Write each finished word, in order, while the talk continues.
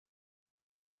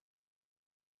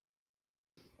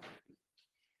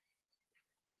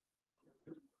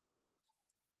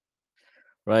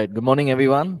Right. Good morning,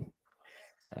 everyone.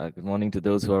 Good morning to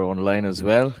those who are online as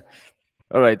well.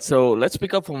 All right. So let's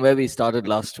pick up from where we started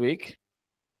last week,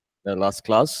 the last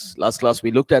class. Last class,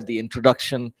 we looked at the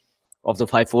introduction of the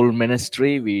fivefold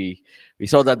ministry. We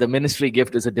saw that the ministry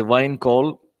gift is a divine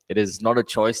call. It is not a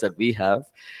choice that we have.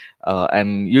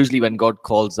 And usually, when God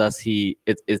calls us,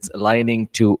 it's aligning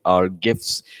to our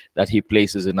gifts that He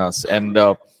places in us. And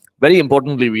very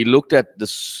importantly, we looked at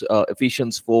this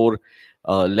Ephesians 4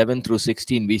 11 through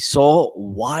 16. We saw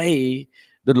why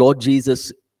the Lord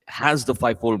Jesus has the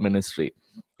fivefold ministry.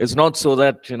 It's not so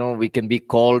that we can be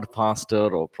called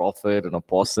pastor or prophet and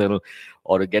apostle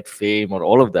or to get fame or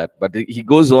all of that. But he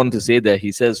goes on to say that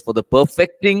he says, for the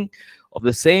perfecting of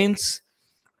the saints,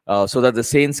 so that the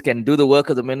saints can do the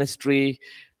work of the ministry,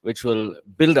 which will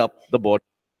build up the body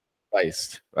of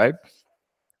Christ, right?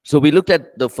 So we looked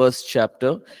at the first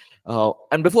chapter.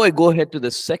 And before I go ahead to the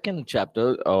second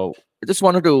chapter, I just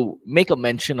wanted to make a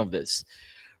mention of this,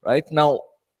 right? Now,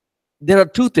 there are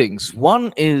two things.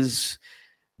 One is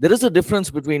there is a difference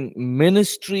between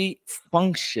ministry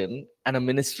function and a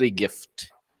ministry gift,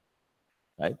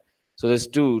 right? So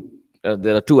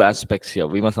there are two aspects here.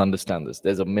 We must understand this.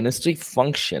 There's a ministry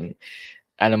function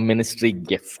and a ministry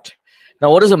gift.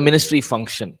 Now, what is a ministry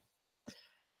function?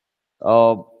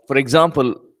 For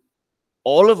example,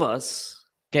 all of us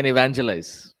can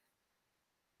evangelize.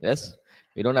 Yes,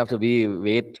 we don't have to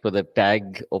wait for the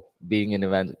tag of being an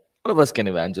evangelist. All of us can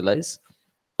evangelize.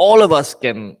 All of us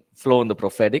can flow in the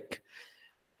prophetic.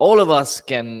 All of us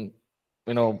can,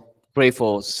 pray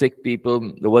for sick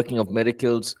people, the working of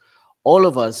miracles. All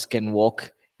of us can walk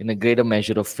in a greater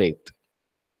measure of faith,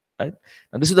 right?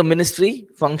 And this is the ministry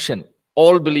function,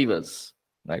 all believers,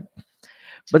 right?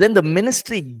 But then the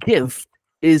ministry gift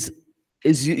is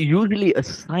usually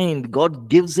assigned. God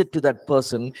gives it to that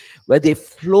person where they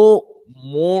flow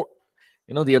more.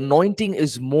 The anointing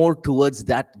is more towards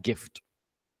that gift.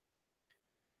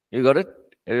 You got it?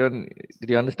 Everyone, did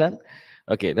you understand?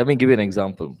 Okay, let me give you an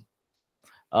example.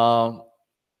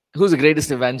 Who's the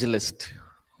greatest evangelist?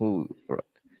 Who?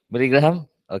 Billy Graham?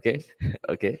 Okay,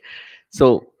 okay.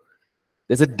 So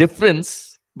there's a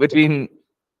difference between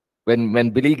when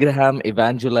Billy Graham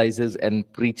evangelizes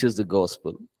and preaches the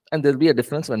gospel, and there'll be a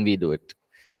difference when we do it.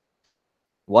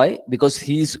 Why? Because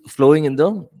he's flowing in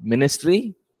the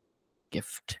ministry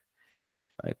gift.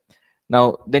 Right?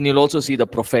 Now, then you'll also see the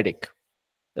prophetic.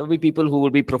 There will be people who will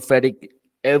be prophetic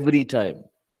every time.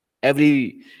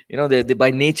 They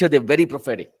by nature, they're very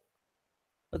prophetic.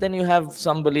 But then you have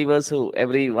some believers who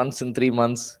every once in 3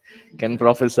 months can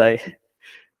prophesy,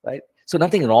 right? So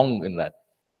nothing wrong in that.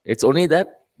 It's only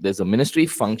that there's a ministry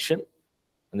function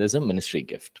and there's a ministry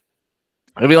gift.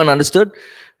 Everyone understood,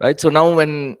 right? So now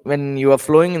when you are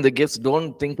flowing in the gifts,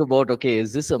 don't think about, okay,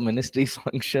 is this a ministry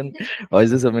function or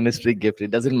is this a ministry gift?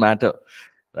 It doesn't matter,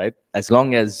 right? As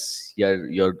long as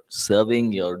you're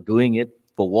serving, you're doing it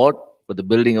for what? For the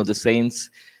building of the saints,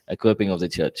 equipping of the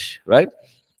church, right?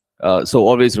 So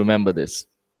always remember this.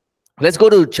 Let's go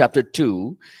to chapter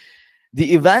 2,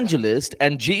 the evangelist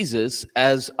and Jesus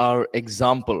as our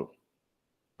example,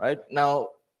 right?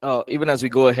 Now, even as we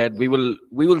go ahead, we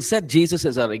will set Jesus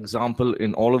as our example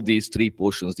in all of these three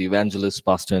portions: the evangelist,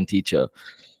 pastor, and teacher.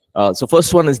 So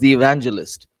first one is the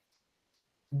evangelist.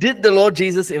 Did the Lord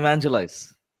Jesus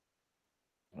evangelize?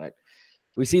 Right.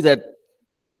 We see that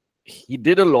he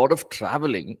did a lot of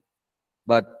traveling,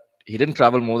 but he didn't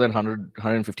travel more than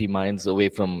 150 miles away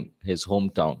from his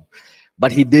hometown.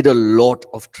 But he did a lot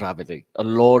of traveling, a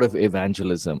lot of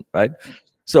evangelism, right?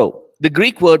 So the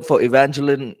Greek word for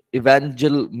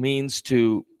evangel means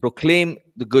to proclaim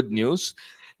the good news.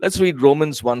 Let's read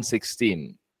Romans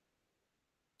 1:16.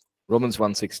 Romans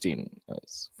 1:16,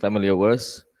 familiar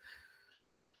verse.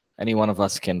 Any one of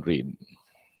us can read.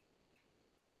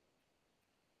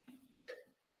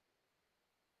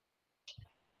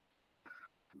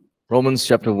 Romans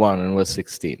chapter 1 and verse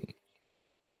 16.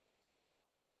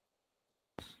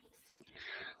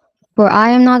 For I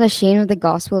am not ashamed of the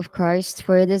gospel of Christ,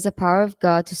 for it is the power of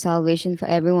God to salvation for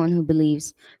everyone who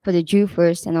believes, for the Jew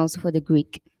first and also for the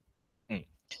Greek.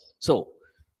 So,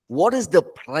 what is the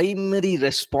primary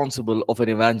responsible of an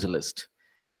evangelist?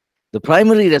 The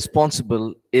primary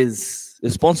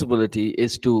responsibility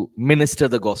is to minister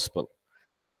the gospel,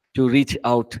 to reach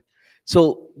out.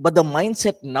 So, but the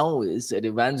mindset now is an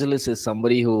evangelist is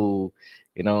somebody who,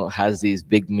 has these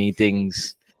big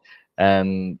meetings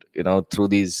and through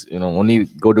these only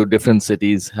go to different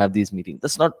cities, have these meetings.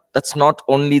 That's not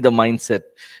only the mindset.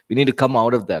 We need to come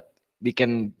out of that. We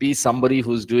can be somebody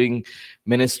who's doing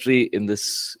ministry in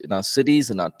our cities,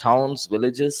 in our towns,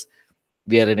 villages.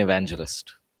 We are an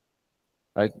evangelist,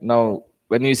 right? Now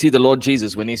when you see the Lord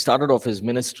Jesus, when he started off his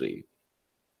ministry,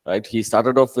 right? He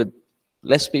started off with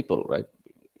less people, right?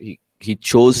 He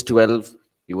chose 12.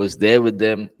 He was there with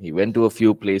them. He went to a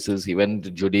few places. He went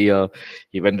to Judea.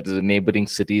 He went to the neighboring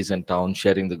cities and towns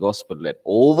sharing the gospel. And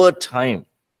over time,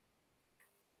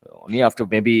 only after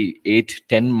maybe 8,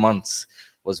 10 months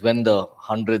was when the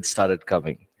hundreds started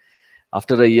coming.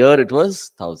 After a year, it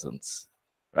was thousands,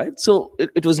 right? So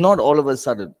it was not all of a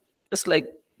sudden. Just like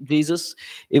Jesus,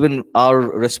 even our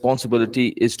responsibility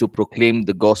is to proclaim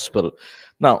the gospel.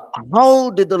 Now, how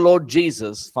did the Lord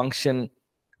Jesus function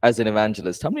as an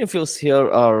evangelist? How many of you here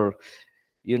are,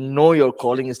 your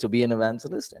calling is to be an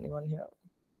evangelist? Anyone here?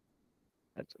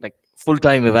 Like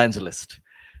full-time evangelist,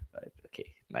 right? Okay,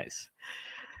 nice.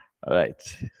 All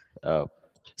right. Uh,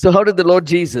 so how did the Lord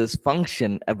Jesus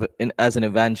function as an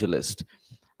evangelist?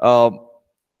 Um,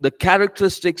 the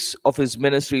characteristics of his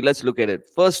ministry, let's look at it.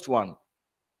 First one,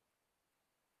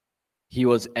 he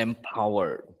was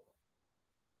empowered.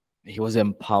 He was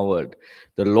empowered.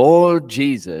 The Lord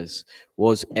Jesus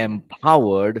was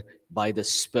empowered by the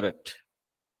Spirit.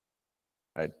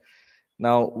 Right?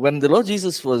 Now, when the Lord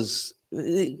Jesus was,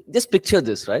 just picture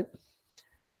this, right?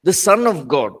 The Son of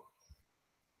God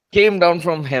came down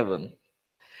from heaven.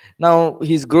 Now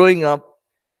he's growing up.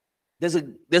 There's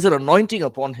an anointing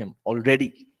upon him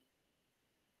already.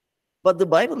 But the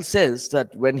Bible says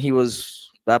that when he was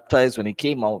baptized, when he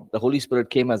came out, the Holy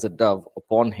Spirit came as a dove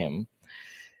upon him.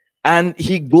 And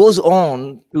he goes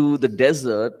on to the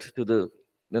desert,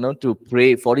 to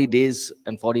pray 40 days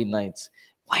and 40 nights.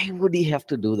 Why would he have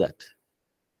to do that?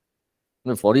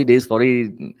 40 days,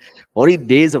 40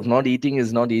 days of not eating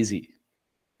is not easy.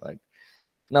 Right?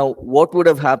 Now, what would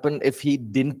have happened if he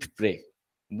didn't pray?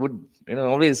 Would,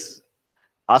 always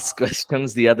ask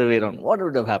questions the other way around. What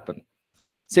would have happened?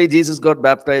 Say Jesus got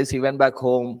baptized, he went back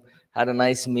home, had a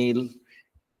nice meal,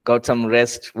 got some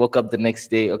rest, woke up the next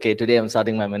day. Okay, today I'm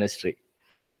starting my ministry.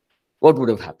 What would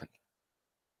have happened?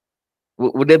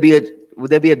 Would there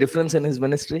be a difference in his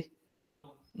ministry?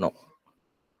 No,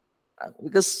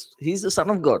 because he's the Son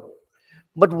of God.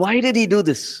 But why did he do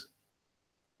this?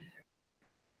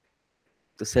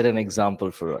 To set an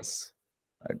example for us.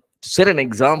 Right? To set an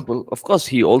example. Of course,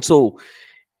 he also,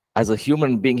 as a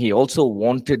human being, he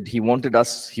wanted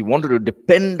to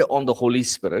depend on the Holy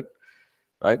Spirit,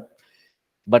 right?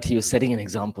 But he was setting an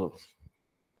example.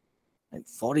 Like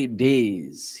 40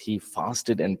 days he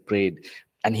fasted and prayed,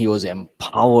 and he was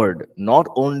empowered, not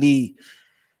only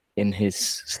in his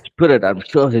spirit, I'm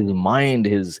sure his mind,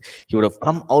 he would have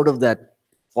come out of that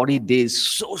 40 days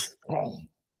so strong,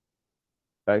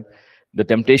 right? The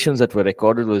temptations that were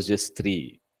recorded was just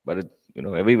 3, but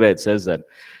everywhere it says that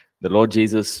the Lord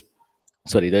Jesus,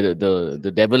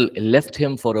 the devil left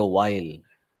him for a while.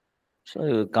 So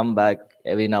he will come back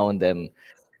every now and then,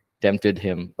 tempted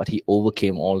him, but he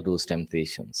overcame all those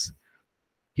temptations.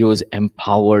 He was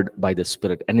empowered by the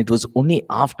Spirit. And it was only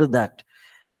after that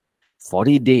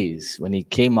 40 days when he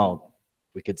came out,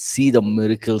 we could see the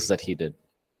miracles that he did.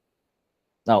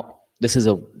 Now, this is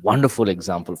a wonderful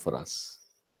example for us.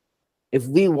 If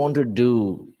we want to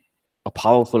do a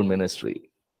powerful ministry,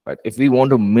 right? If we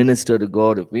want to minister to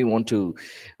God, if we want to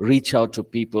reach out to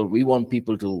people, we want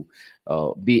people to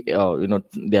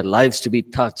their lives to be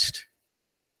touched,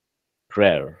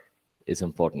 prayer is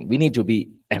important. We need to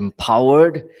be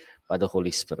empowered by the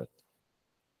Holy Spirit,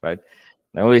 right?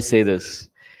 I always say this.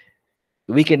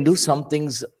 We can do some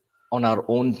things on our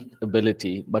own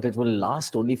ability, but it will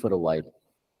last only for a while,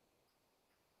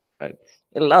 right?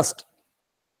 It'll last.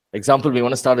 Example, we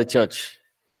want to start a church.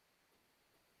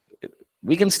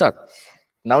 We can start.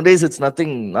 Nowadays, it's not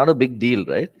a big deal,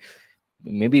 right?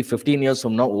 Maybe 15 years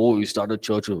from now, we start a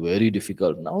church, is very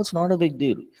difficult. Now it's not a big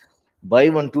deal. Buy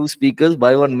 2 speakers,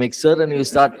 buy 1 mixer, and you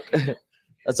start.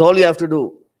 That's all you have to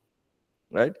do,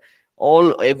 right?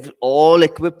 All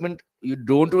equipment, you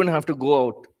don't even have to go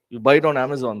out. You buy it on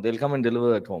Amazon. They'll come and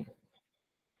deliver at home.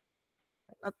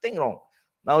 Nothing wrong.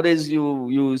 Nowadays,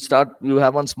 you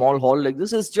have one small hall like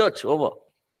this is church over.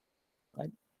 Right?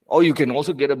 Or you can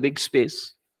also get a big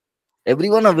space.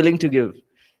 Everyone are willing to give.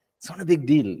 It's not a big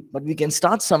deal, but we can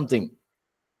start something.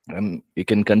 And we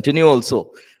can continue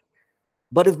also.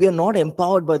 But if we are not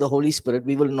empowered by the Holy Spirit,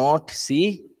 we will not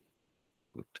see.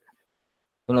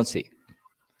 Will not see.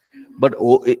 But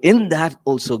in that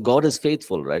also, God is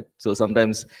faithful, right? So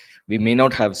sometimes we may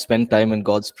not have spent time in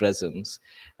God's presence,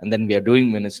 and then we are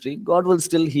doing ministry. God will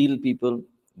still heal people.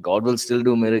 God will still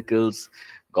do miracles.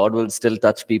 God will still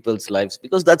touch people's lives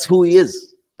because that's who he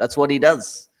is. That's what he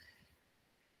does.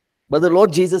 But the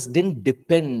Lord Jesus didn't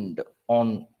depend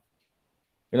on,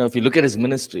 if you look at his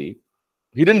ministry,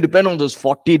 He didn't depend on those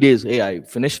 40 days. Hey, I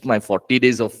finished my 40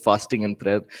 days of fasting and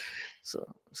prayer. So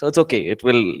it's okay. It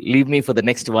will leave me for the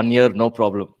next 1 year, no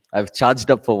problem. I've charged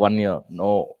up for 1 year.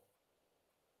 No.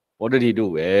 What did he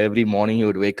do? Every morning he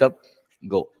would wake up,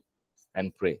 go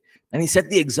and pray. And he set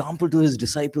the example to his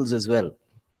disciples as well.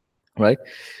 Right?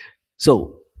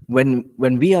 So when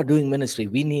we are doing ministry,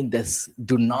 we need this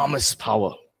dunamis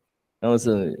power. It's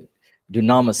a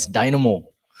dunamis, dynamo,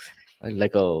 right?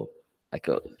 Like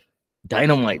a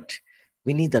dynamite.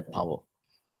 We need that power,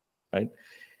 right?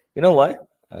 You know why?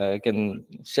 I can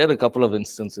share a couple of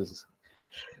instances.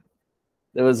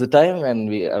 There was a time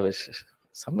when I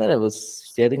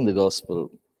was sharing the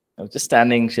gospel. I was just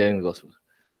standing sharing the gospel.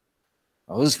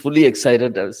 I was fully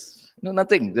excited. I was,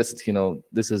 nothing. Just,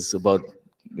 this is about,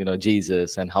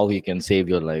 Jesus and how he can save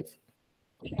your life.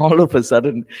 All of a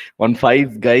sudden, when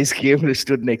five guys came and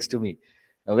stood next to me.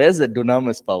 Now, where's the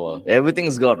dunamis power?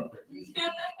 Everything's gone.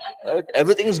 Right?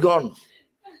 Everything's gone.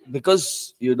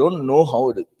 Because you don't know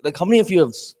how it is. Like, how many of you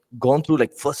have gone through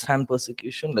like first-hand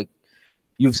persecution? Like,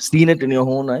 you've seen it in your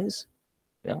own eyes?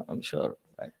 Yeah, I'm sure.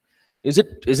 Right? Is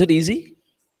it easy?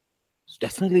 It's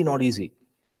definitely not easy.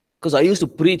 Because I used to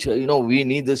preach, we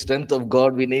need the strength of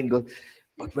God, we need God.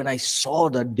 But when I saw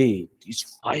that day,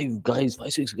 these five,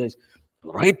 six guys,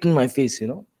 right in my face,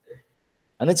 and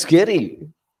it's scary.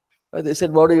 They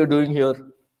said, "What are you doing here?"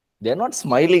 They're not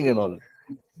smiling and all.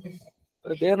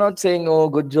 They're not saying, "Oh,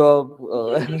 good job.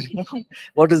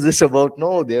 What is this about?"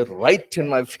 No, they're right in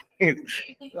my face.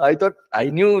 I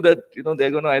knew that,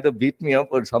 they're going to either beat me up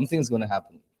or something's going to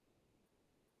happen.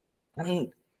 And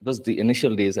it was the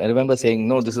initial days. I remember saying,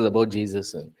 "No, this is about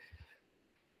Jesus."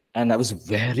 And I was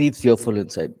very fearful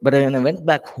inside. But when I went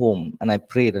back home and I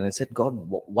prayed and I said, "God,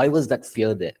 why was that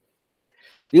fear there?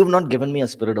 You have not given me a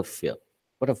spirit of fear,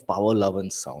 but of power, love,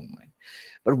 and sound mind."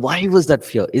 But why was that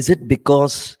fear? Is it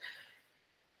because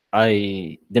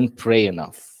I didn't pray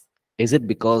enough? Is it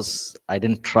because I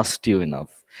didn't trust you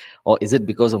enough? Or is it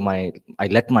because of I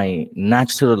let my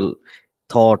natural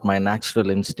thought, my natural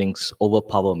instincts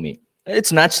overpower me?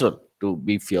 It's natural to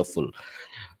be fearful.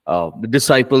 The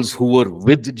disciples who were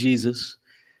with Jesus,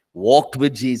 walked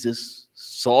with Jesus,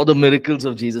 saw the miracles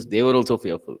of Jesus, they were also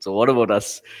fearful. So what about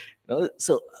us?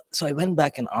 So I went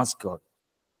back and asked God.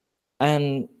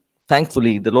 And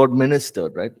thankfully, the Lord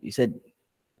ministered, right? He said,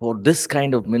 for this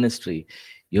kind of ministry,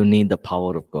 you need the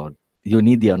power of God. You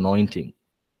need the anointing.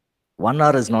 1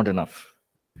 hour is not enough.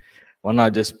 1 hour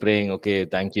just praying, okay,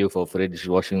 thank you for fridge,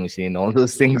 washing machine, all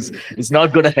those things. It's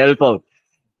not going to help out,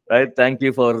 right? Thank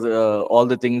you for all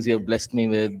the things you have blessed me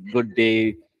with. Good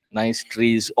day, nice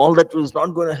trees. All that was not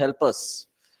going to help us.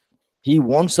 He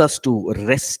wants us to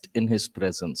rest in his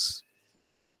presence,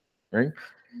 right?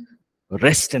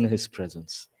 Rest in his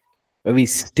presence. When we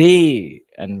stay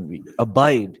and we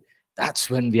abide, that's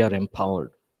when we are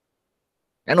empowered.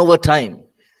 And over time,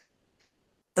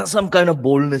 some kind of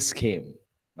boldness came,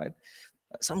 right?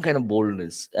 Some kind of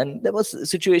boldness. And there was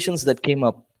situations that came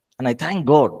up. And I thank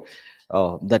God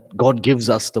that God gives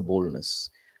us the boldness.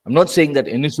 I'm not saying that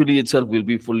initially itself will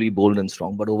be fully bold and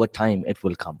strong, but over time it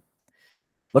will come.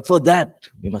 But for that,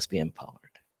 we must be empowered,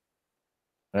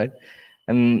 right?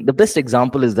 And the best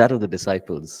example is that of the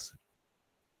disciples.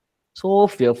 So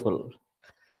fearful.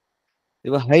 They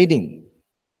were hiding.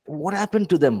 What happened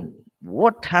to them?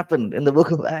 What happened in the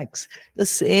book of Acts? The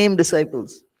same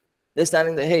disciples. They're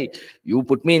standing there, hey, you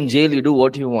put me in jail, you do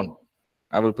what you want.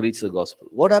 I will preach the gospel.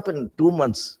 What happened 2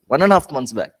 months, 1.5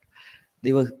 months back?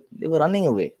 They were running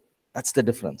away. That's the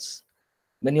difference.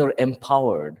 When you're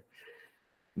empowered,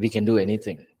 we can do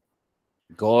anything.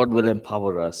 God will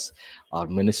empower us. Our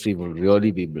ministry will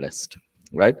really be blessed.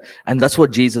 Right? And that's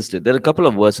what Jesus did. There are a couple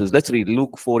of verses. Let's read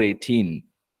Luke 4:18.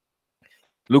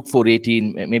 Luke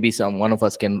 4:18, maybe one of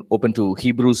us can open to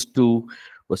Hebrews 2,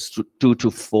 verse 2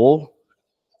 to 4.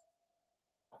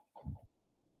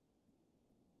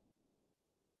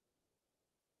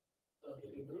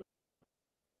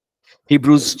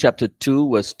 Hebrews chapter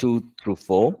 2, verse 2 through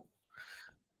 4.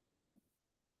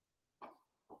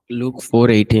 Luke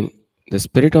 4:18. The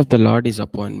Spirit of the Lord is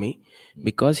upon me,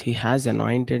 because he has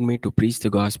anointed me to preach the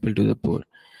gospel to the poor.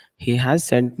 He has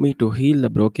sent me to heal the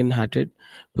brokenhearted,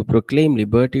 to proclaim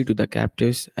liberty to the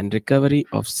captives and recovery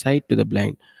of sight to the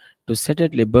blind, to set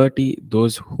at liberty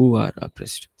those who are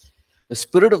oppressed. The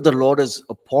Spirit of the Lord is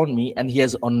upon me, and he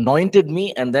has anointed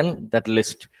me, and then that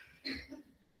list.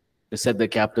 To set the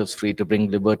captives free, to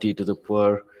bring liberty to the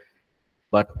poor.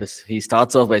 But he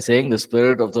starts off by saying, the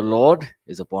Spirit of the Lord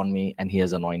is upon me, and he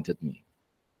has anointed me.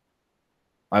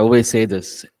 I always say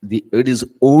this, it is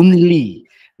only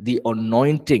the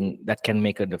anointing that can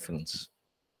make a difference.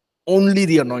 Only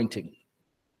the anointing.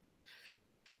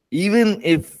 Even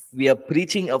if we are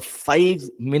preaching a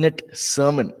 5-minute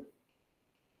sermon,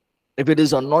 if it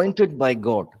is anointed by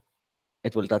God,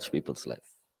 it will touch people's life.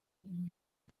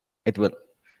 It will,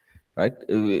 right?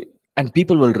 And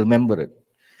people will remember it.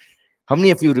 How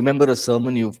many of you remember a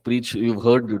sermon you've preached, you've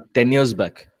heard 10 years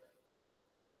back?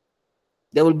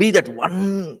 There will be that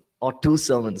one or two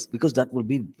sermons, because that will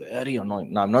be very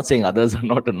anointing. Now, I'm not saying others are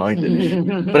not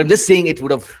anointed, but I'm just saying it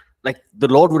would have, like, the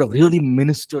Lord would have really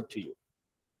ministered to you,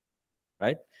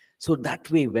 right? So that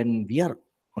way, when we are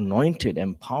anointed,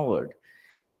 empowered,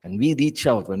 and we reach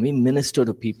out, when we minister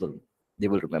to people, they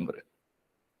will remember it,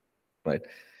 right?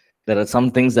 There are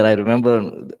some things that I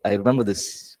remember. I remember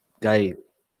this guy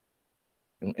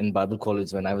in Bible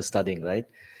college when I was studying, right?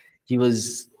 He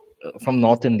was from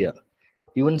North India.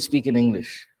 He wouldn't speak in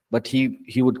English, but he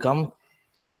would come.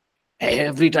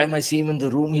 Every time I see him in the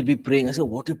room, he'll be praying. I said,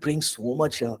 "What are you praying so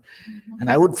much here?" And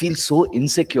I would feel so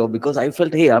insecure because I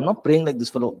felt, "Hey, I'm not praying like this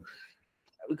fellow."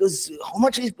 Because how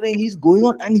much he's praying, he's going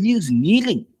on and he's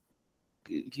kneeling.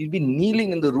 He'll be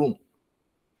kneeling in the room.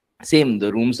 Same,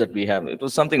 the rooms that we have. It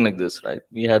was something like this, right?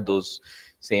 We had those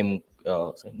same,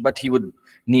 but he would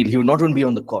kneel. He would not even be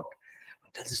on the cot. I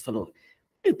tell this fellow,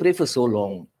 "You pray for so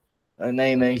long." And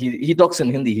he talks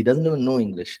in Hindi. He doesn't even know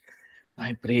English.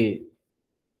 I pray.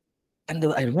 And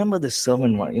I remember this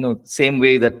sermon, same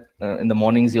way that in the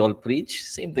mornings you all preach,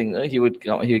 same thing.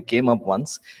 He came up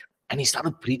once and he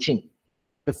started preaching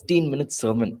 15-minute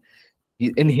sermon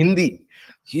in Hindi.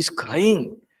 He's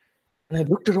crying. And I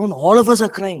looked around, all of us are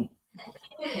crying.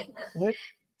 Right?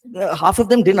 Half of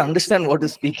them didn't understand what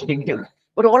he's speaking,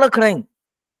 but all are crying.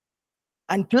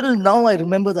 Until now, I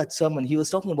remember that sermon. He was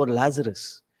talking about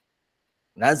Lazarus.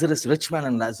 Lazarus, rich man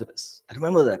and Lazarus. I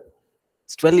remember that.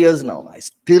 It's 12 years now. I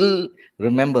still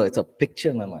remember. It's a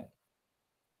picture in my mind.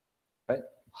 Right?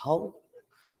 How?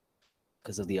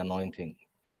 Because of the anointing.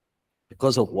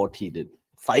 Because of what he did.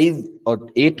 5 or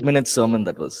 8 minute sermon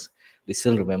that was. We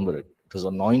still remember it. It was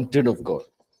anointed of God.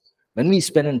 When we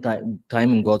spend time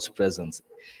in God's presence,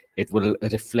 it will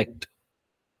reflect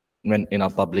when in our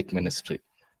public ministry.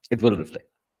 It will reflect.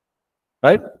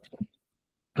 Right?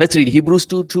 Let's read Hebrews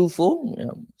 2:4.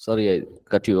 Yeah, sorry, I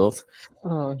cut you off.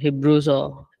 Hebrews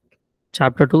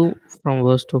chapter 2 from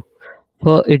verse 2.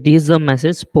 For it is the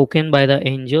message spoken by the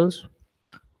angels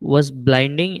was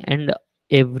blinding, and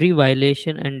every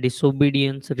violation and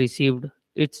disobedience received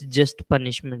its just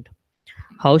punishment.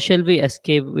 How shall we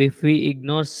escape if we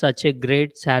ignore such a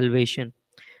great salvation?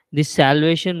 This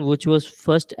salvation, which was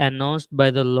first announced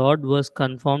by the Lord, was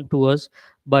confirmed to us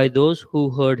by those who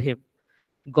heard him.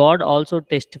 God also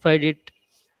testified it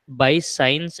by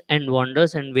signs and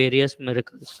wonders and various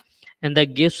miracles, and the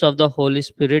gifts of the Holy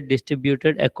Spirit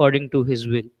distributed according to his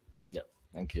will. Yeah,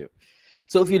 thank you.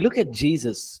 So if you look at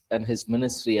Jesus and his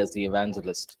ministry as the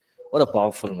evangelist, what a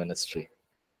powerful ministry.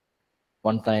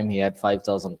 One time he had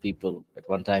 5,000 people. At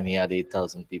one time he had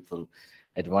 8,000 people.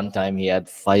 At one time he had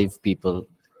 5 people.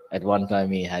 At one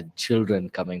time he had children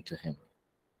coming to him.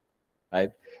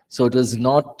 Right? So it was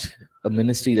not a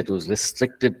ministry that was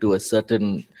restricted to a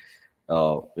certain,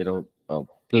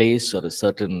 place or a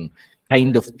certain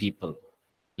kind of people.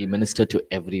 He ministered to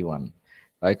everyone,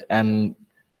 right? And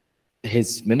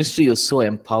his ministry was so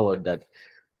empowered that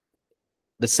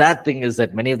the sad thing is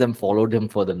that many of them followed him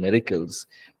for the miracles,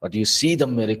 but you see the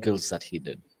miracles that he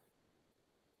did,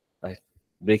 right?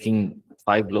 Breaking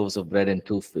 5 loaves of bread and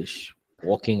 2 fish,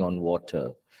 walking on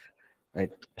water, right?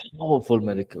 Powerful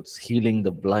miracles, healing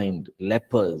the blind,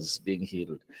 lepers being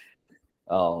healed.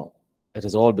 It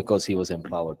is all because he was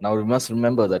empowered. Now we must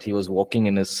remember that he was walking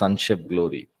in his sonship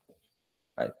glory,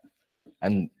 right?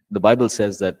 And the Bible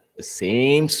says that the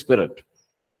same spirit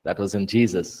that was in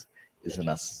Jesus is in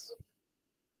us.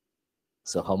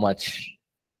 So how much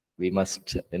we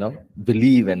must,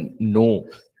 believe and know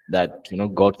that,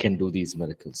 God can do these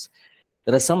miracles.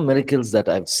 There are some miracles that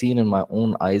I've seen in my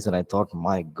own eyes, and I thought,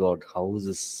 my God, how is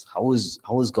this? How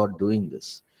is God doing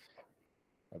this?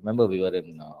 I remember we were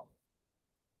in,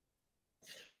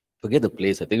 forget the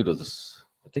place. I think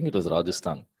it was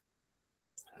Rajasthan.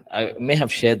 I may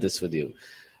have shared this with you.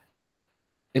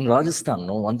 In Rajasthan,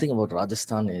 no, one thing about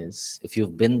Rajasthan is, if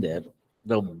you've been there,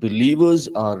 the believers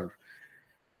are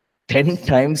 10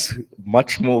 times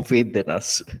much more faith than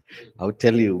us. I'll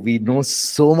tell you, we know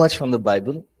so much from the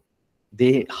Bible.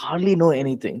 They hardly know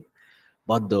anything,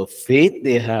 but the faith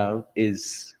they have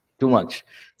is too much.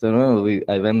 So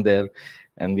I went there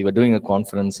and we were doing a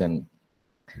conference, and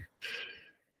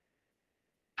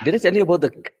did I tell you about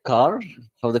the car?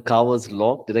 How the car was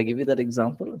locked? Did I give you that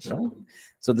example? No?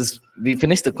 So we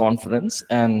finished the conference,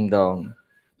 and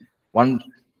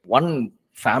one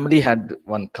family had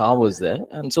one car was there,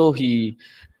 and so he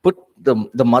put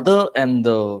the mother and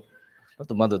the not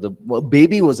the mother, the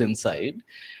baby was inside,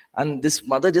 and this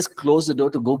mother just closed the door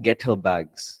to go get her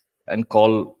bags and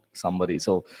call somebody.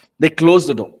 So they closed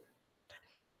the door.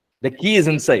 The key is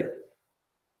inside.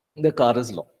 The car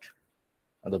is locked.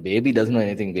 And the baby doesn't know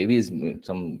anything. Baby is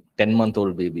some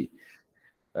 10-month-old baby,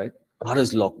 right? Car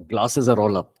is locked. Glasses are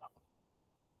all up.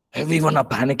 Everyone are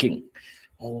panicking.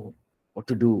 Oh, what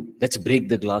to do? Let's break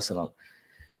the glass and all.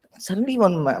 Suddenly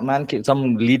one man came,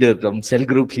 some leader, some cell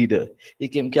group leader. He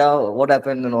came, Kya, what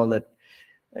happened and all that.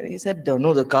 And he said,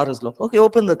 no, the car is locked. Okay,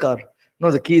 open the car. No,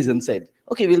 the key is inside.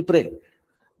 Okay, we'll pray.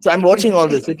 So I'm watching all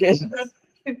this, okay?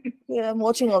 Yeah, I'm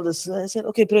watching all this. I said,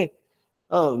 okay, pray.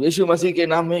 Oh, Yeshu Masih ke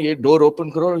naam mein ye door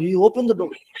open karo. He opened the door.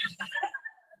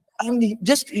 And he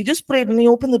just prayed and he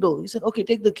opened the door. He said, okay,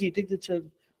 take the key, take the child.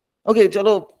 Okay,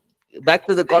 chalo, back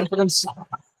to the conference.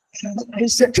 I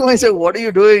said to myself, what are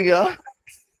you doing, yeah?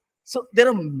 So there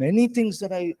are many things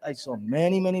that I saw,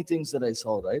 many things that I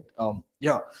saw, right?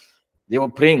 Yeah, they were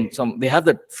praying. They have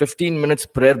that 15 minutes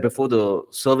prayer before the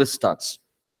service starts.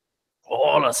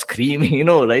 All are screaming,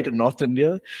 right in North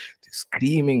India,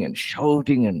 screaming and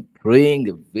shouting and praying,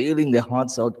 they're wailing their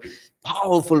hearts out.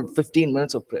 Powerful 15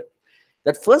 minutes of prayer.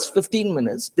 That first 15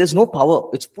 minutes, there's no power.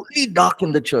 It's fully dark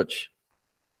in the church.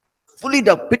 Fully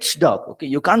dark, pitch dark. Okay,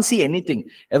 you can't see anything.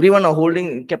 Everyone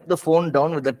are kept the phone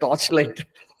down with the torchlight,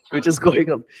 which is going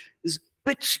up. It's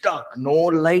pitch dark, no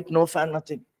light, no fan,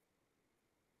 nothing.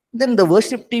 Then the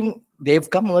worship team, they've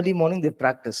come early morning, they've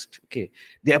practiced. Okay,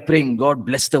 they are praying, God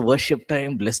bless the worship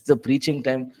time, bless the preaching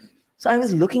time. So I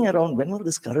was looking around, when will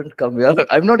this current come?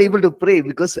 I'm not able to pray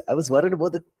because I was worried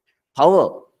about the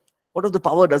power. What if the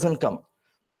power doesn't come?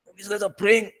 These guys are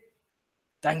praying.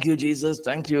 Thank you, Jesus.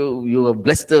 Thank you. You have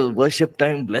blessed the worship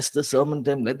time, blessed the sermon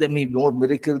time. Let them be more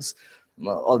miracles,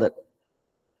 all that.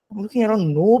 I'm looking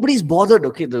around. Nobody's bothered.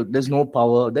 Okay, there's no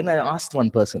power. Then I asked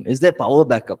one person, is there power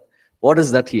backup? What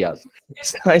is that? He asked.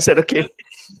 I said, okay,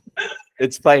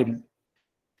 it's fine.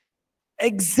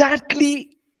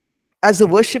 Exactly as the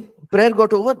worship prayer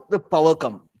got over, the power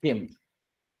came.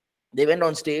 They went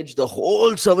on stage. The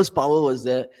whole service power was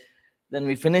there. Then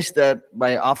we finished that.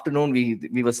 By afternoon,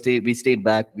 we stayed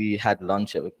back. We had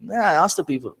lunch. Yeah, I asked the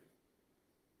people,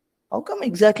 how come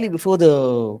exactly before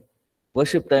the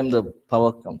worship time the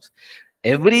power comes?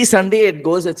 Every Sunday it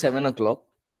goes at 7 o'clock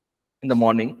in the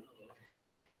morning.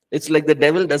 It's like the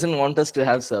devil doesn't want us to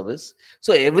have service.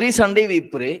 So every Sunday we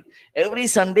pray. Every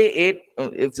Sunday,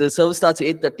 if the service starts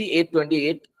 8:30,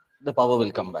 8:28, the power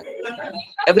will come back.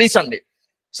 Every Sunday.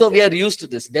 So we are used to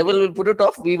this. Devil will put it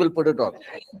off, we will put it on.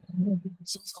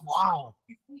 So, wow.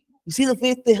 You see the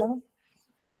faith they have?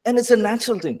 And it's a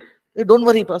natural thing. Hey, don't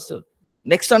worry, Pastor.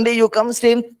 Next Sunday you come,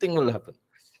 same thing will happen.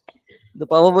 The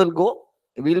power will go,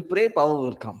 we'll pray, power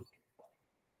will come.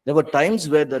 There were times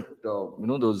where that,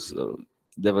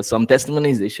 there were some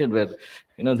testimonies they shared where,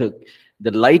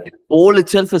 the light pole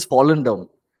itself has fallen down,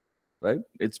 right?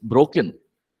 It's broken.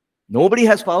 Nobody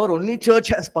has power, only church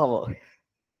has power.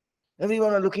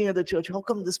 Everyone are looking at the church. How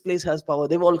come this place has power?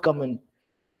 They've all come in.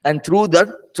 And through that,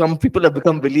 some people have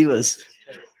become believers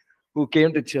who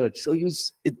came to church. So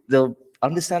the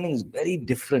understanding is very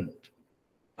different,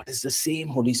 but it's the same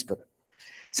Holy Spirit.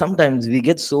 Sometimes we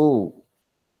get so,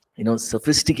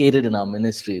 sophisticated in our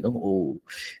ministry. Oh,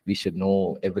 we should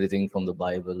know everything from the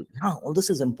Bible. Yeah, all this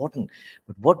is important.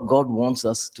 But what God wants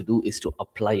us to do is to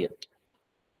apply it,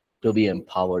 to be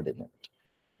empowered in it,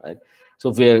 right? So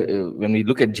when we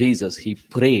look at Jesus, he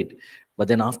prayed, but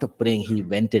then after praying, he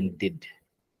went and did.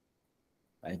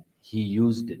 Right? He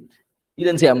used it. He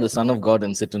didn't say, I'm the Son of God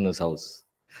and sit in his house.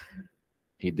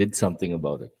 He did something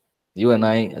about it. You and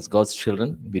I, as God's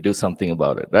children, we do something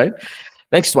about it, right?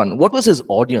 Next one. What was his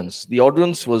audience? The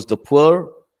audience was the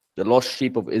poor, the lost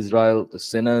sheep of Israel, the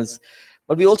sinners.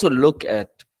 But we also look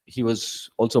at, he was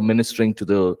also ministering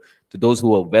to those who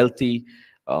were wealthy.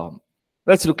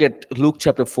 Let's look at Luke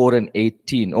chapter 4 and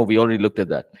 18. Oh, we already looked at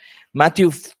that.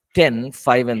 Matthew 10,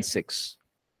 5 and 6.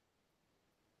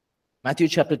 Matthew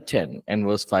chapter 10 and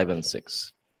verse 5 and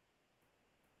 6.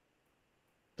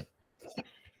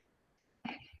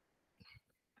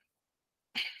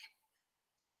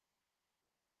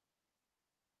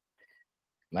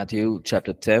 Matthew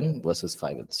chapter 10, verses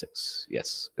 5 and 6.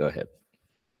 Yes, go ahead.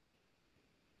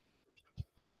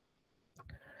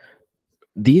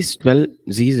 These 12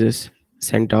 Jesus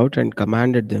sent out and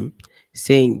commanded them,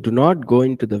 saying, do not go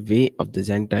into the way of the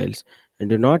Gentiles, and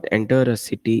do not enter a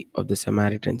city of the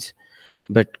Samaritans,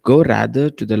 but go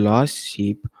rather to the lost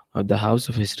sheep of the house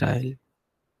of Israel.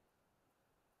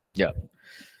 Yeah.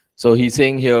 So he's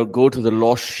saying here, go to the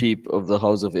lost sheep of the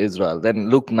house of Israel.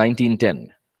 Then Luke 19:10.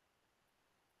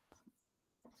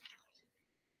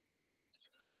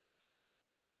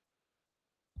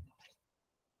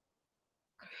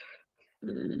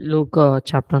 Luke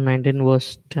chapter 19,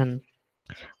 verse 10.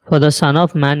 For the Son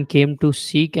of Man came to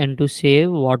seek and to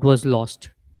save what was lost.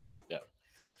 Yeah.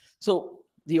 So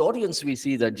the audience, we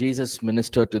see that Jesus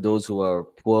ministered to those who are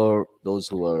poor, those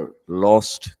who are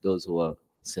lost, those who are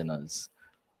sinners.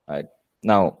 Right?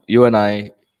 Now, you and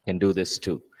I can do this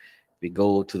too. We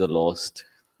go to the lost,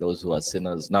 those who are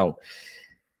sinners. Now,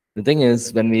 the thing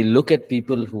is, when we look at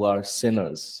people who are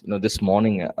sinners, this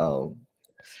morning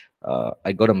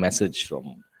I got a message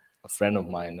from a friend of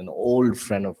mine, an old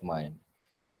friend of mine.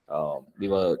 We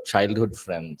were childhood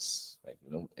friends, like,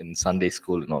 in Sunday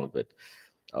school and all of it.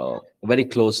 A very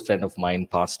close friend of mine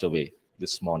passed away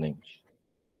this morning.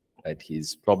 Right,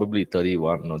 he's probably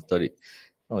 31 or 30.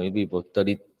 No, he'll be about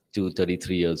 32,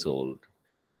 33 years old.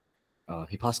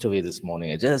 He passed away this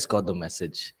morning. I just got the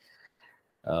message.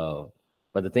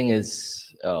 But the thing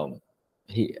is,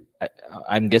 he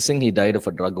I'm guessing he died of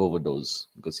a drug overdose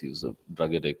because he was a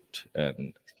drug addict.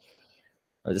 And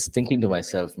I was just thinking to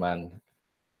myself, man,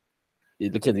 you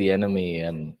look at the enemy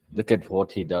and look at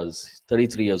what he does.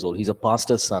 33 years old. He's a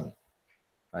pastor's son,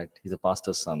 right? He's a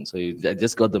pastor's son. So I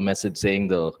just got the message saying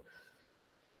the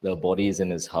body is in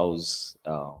his house.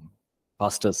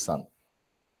 Pastor's son,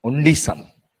 only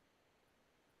son,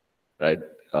 right?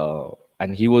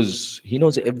 And he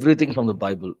knows everything from the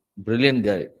Bible. Brilliant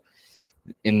guy.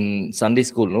 In Sunday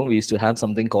school, we used to have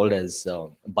something called as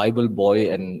Bible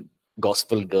boy and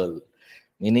gospel girl,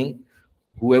 meaning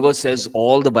whoever says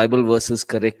all the Bible verses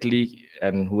correctly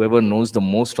and whoever knows the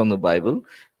most from the Bible,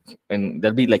 and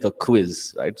there'll be like a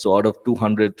quiz, right? So out of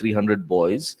 200, 300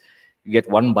 boys, you get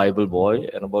one Bible boy,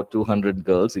 and about 200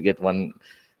 girls, you get one.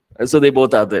 So they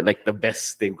both are like the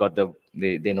best. They've got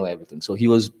they know everything. So he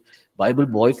was Bible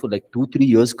boy for like 2-3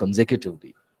 years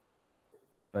consecutively,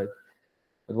 right?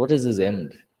 But what is his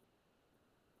end?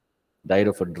 Died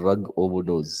of a drug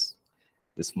overdose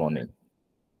this morning.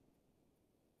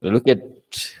 Look at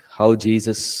how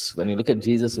Jesus, when you look at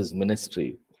Jesus'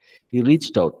 ministry, he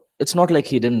reached out. It's not like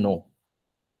he didn't know,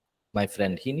 my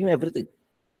friend. He knew everything.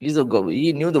 He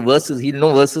knew the verses. He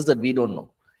knew verses that we don't know.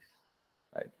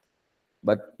 Right?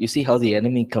 But you see how the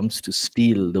enemy comes to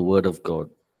steal the word of God.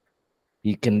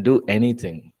 He can do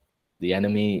anything. The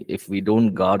enemy, if we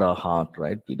don't guard our heart,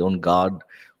 right? We don't guard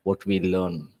what we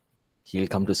learn, he'll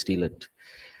come to steal it.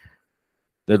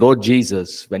 The Lord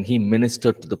Jesus, when he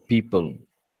ministered to the people,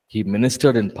 he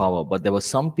ministered in power, but there were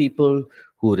some people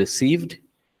who received,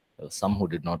 there were some who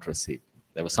did not receive.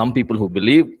 There were some people who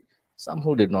believed, some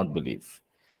who did not believe.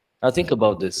 Now think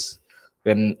about this.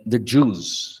 When the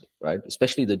Jews, right,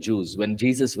 especially the Jews, when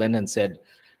Jesus went and said,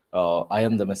 I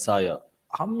am the Messiah,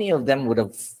 how many of them would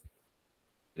have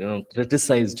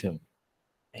criticized him?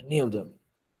 Any of them,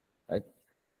 right?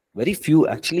 Very few,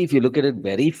 actually, if you look at it,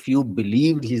 very few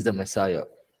believed he's the Messiah.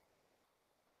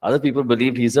 Other people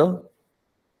believed he's a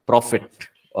prophet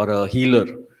or a healer,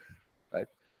 right?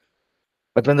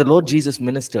 But when the Lord Jesus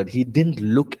ministered, he didn't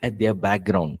look at their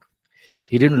background.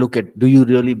 He didn't look at, do you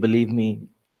really believe me?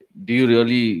 Do you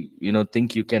really,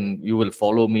 think you will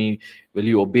follow me? Will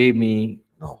you obey me?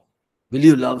 No. Will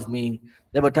you love me?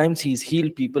 There were times he's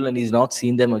healed people and he's not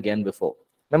seen them again before.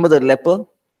 Remember the leper?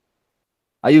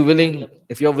 Are you willing?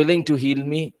 If you're willing to heal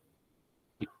me,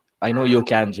 I know you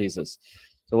can, Jesus.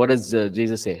 So what does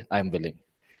Jesus say? I'm willing.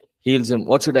 Heals him.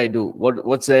 What should I do?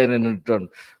 What's there in return?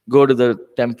 Go to the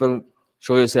temple,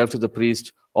 show yourself to the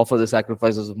priest, offer the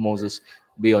sacrifices of Moses,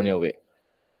 be on your way.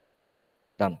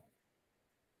 Done.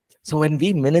 So when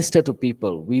we minister to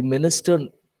people, we minister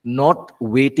not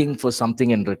waiting for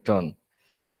something in return.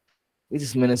 We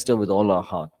just minister with all our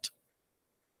heart.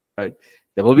 Right?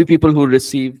 There will be people who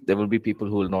receive, there will be people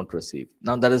who will not receive.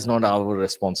 Now that is not our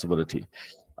responsibility.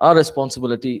 Our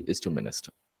responsibility is to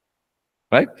minister.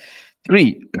 Right?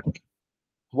 3,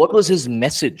 what was his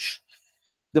message?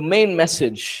 The main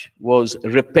message was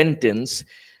repentance,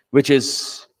 which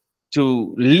is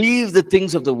to leave the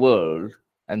things of the world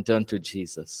and turn to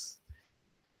Jesus.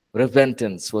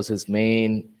 Repentance was his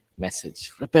main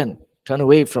message. Repent. Turn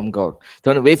away from God.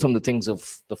 Turn away from the things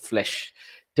of the flesh.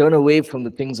 Turn away from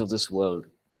the things of this world.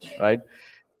 Right?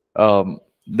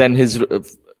 Then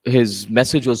his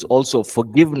message was also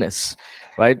forgiveness.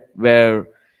 Right? Where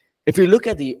if you look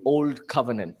at the old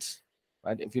covenant,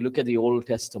 right? If you look at the Old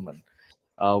Testament,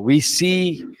 we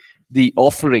see the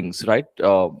offerings, right?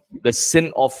 The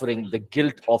sin offering, the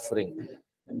guilt offering.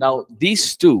 Now,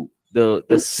 these two, the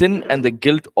sin and the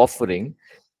guilt offering,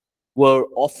 were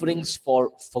offerings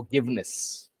for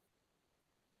forgiveness.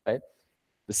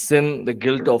 The sin, the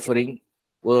guilt offering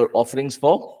were offerings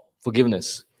for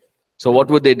forgiveness. So what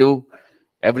would they do?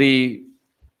 Every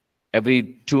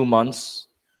every 2 months,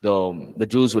 the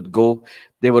Jews would go,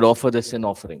 they would offer the sin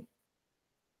offering.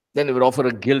 Then they would offer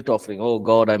a guilt offering. Oh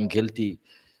God, I'm guilty.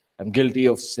 I'm guilty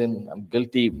of sin. I'm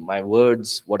guilty. My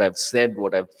words, what I've said,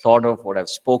 what I've thought of, what I've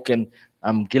spoken,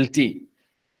 I'm guilty.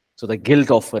 So the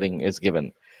guilt offering is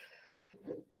given.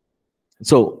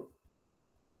 So,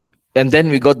 and then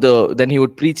then he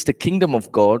would preach the kingdom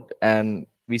of God, and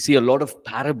we see a lot of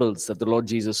parables that the Lord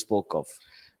Jesus spoke of,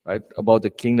 right, about the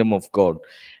kingdom of God.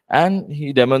 And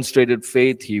he demonstrated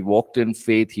faith, he walked in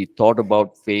faith, he thought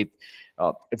about faith.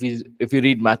 If you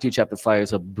read Matthew chapter 5,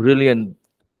 it's a brilliant,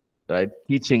 right,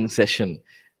 teaching session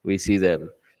we see there,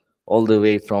 all the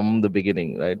way from the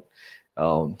beginning, right?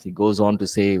 He goes on to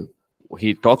say,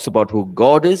 he talks about who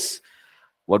God is,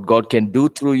 what God can do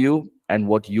through you, and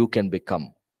what you can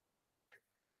become.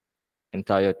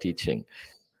 Entire teaching,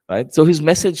 right? So his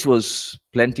message was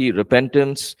plenty: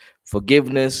 repentance,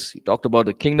 forgiveness. He talked about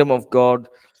the kingdom of God,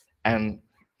 and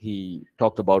he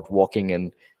talked about walking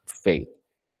in faith.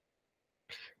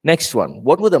 Next one,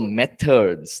 what were the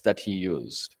methods that he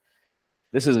used?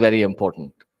 This is very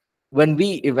important. When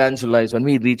we evangelize, when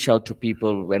we reach out to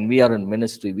people, when we are in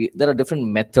ministry, there are different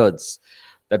methods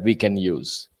that we can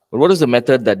use. But what is the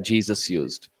method that Jesus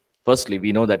used? Firstly,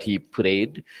 we know that he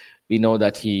prayed. We know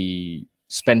that he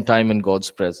spent time in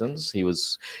God's presence.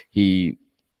 He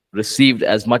received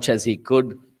as much as he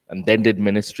could and then did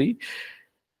ministry.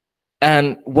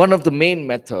 And one of the main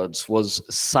methods was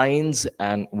signs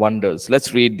and wonders.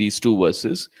 Let's read these two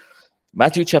verses.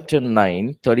 Matthew chapter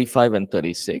 9, 35 and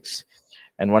 36.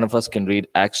 And one of us can read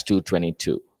Acts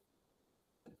 2:22.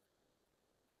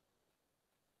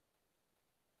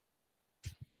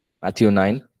 Matthew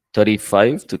 9,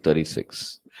 35 to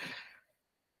 36.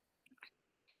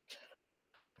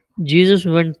 Jesus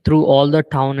went through all the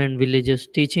town and villages,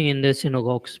 teaching in their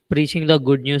synagogues, preaching the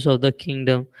good news of the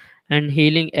kingdom, and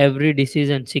healing every disease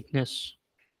and sickness.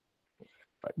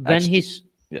 Right. When Acts he 2.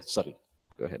 Yes, sorry.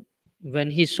 Go ahead.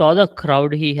 when he saw the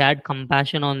crowd, he had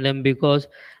compassion on them because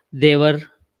they were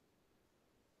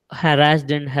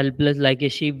harassed and helpless like a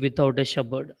sheep without a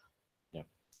shepherd. Yeah.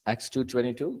 Acts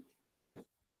 2:22.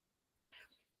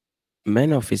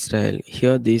 Men of Israel,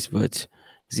 hear these words.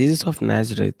 Jesus of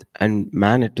Nazareth, and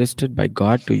man attested by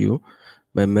God to you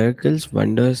by miracles,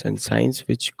 wonders, and signs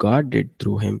which God did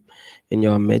through him in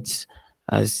your midst,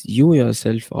 as you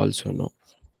yourself also know.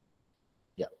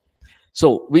 Yeah.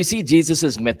 So we see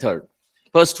Jesus's method.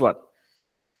 First one,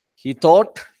 he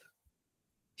taught,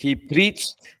 he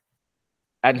preached,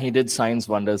 and he did signs,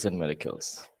 wonders, and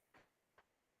miracles.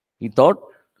 He taught,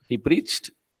 he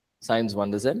preached, signs,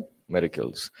 wonders, and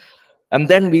miracles. And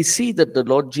then we see that the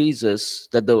Lord Jesus,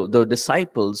 that the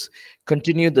disciples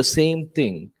continued the same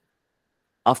thing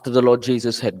after the Lord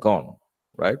Jesus had gone,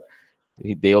 right?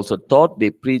 They also taught, they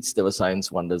preached, there were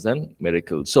signs, wonders, and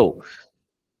miracles. So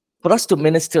for us to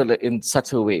minister in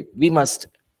such a way, we must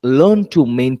learn to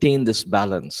maintain this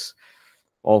balance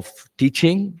of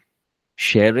teaching,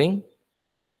 sharing,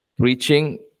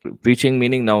 preaching. Preaching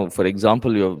meaning, now, for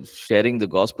example, you're sharing the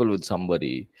gospel with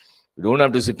somebody. You don't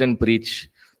have to sit and preach.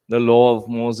 The law of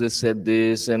Moses said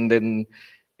this, and then,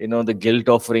 the guilt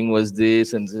offering was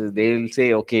this, and so they'll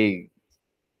say, okay,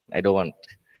 I don't want,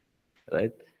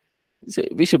 right? So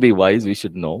we should be wise, we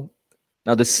should know.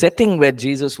 Now, the setting where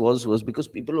Jesus was because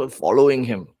people were following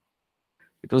him.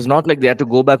 It was not like they had to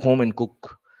go back home and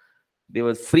cook. They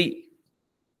were free.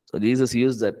 So Jesus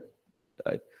used that.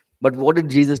 Right? But what did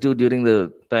Jesus do during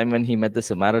the time when he met the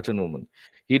Samaritan woman?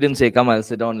 He didn't say, come, I'll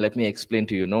sit down, let me explain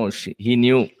to you. No, he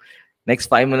knew next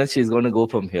 5 minutes she's going to go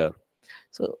from here.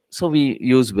 So we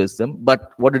use wisdom.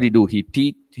 But what did he do?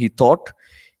 He taught,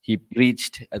 he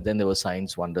preached, and then there were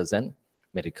signs, wonders, and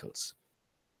miracles.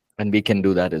 And we can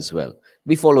do that as well.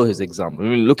 We follow his example. When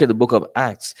we look at the book of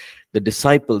Acts, the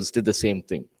disciples did the same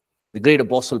thing. The great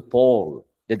apostle Paul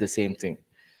did the same thing,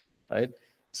 right?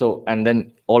 So, and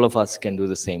then all of us can do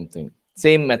the same thing.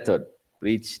 Same method: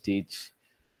 preach, teach,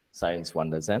 signs,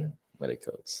 wonders, and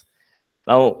miracles.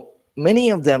 Now,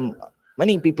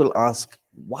 many people ask,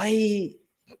 why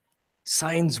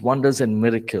signs, wonders, and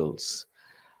miracles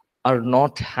are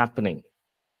not happening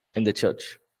in the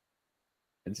church?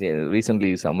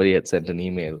 Recently, somebody had sent an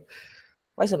email.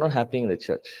 Why is it not happening in the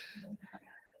church?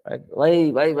 Right?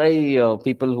 Why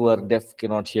people who are deaf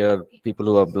cannot hear, people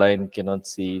who are blind cannot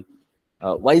see?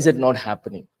 Why is it not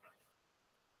happening?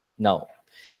 Now,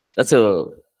 it's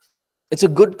a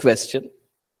good question,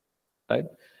 right?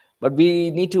 But we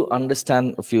need to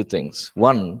understand a few things.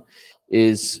 One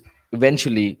is,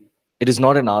 eventually, it is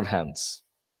not in our hands.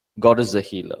 God is the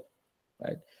healer,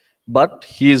 right? But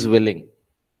he is willing,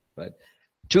 right?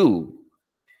 Two,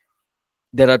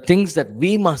 there are things that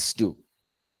we must do.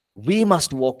 We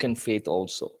must walk in faith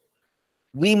also.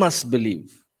 We must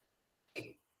believe.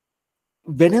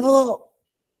 Whenever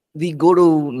we go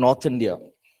to North India,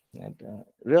 and,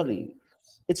 really,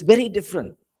 it's very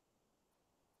different.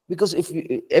 Because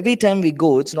every time we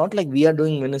go, it's not like we are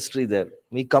doing ministry there.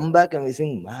 We come back and we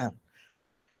think, man,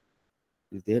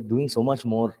 they're doing so much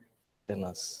more than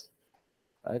us,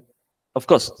 right? Of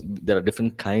course, there are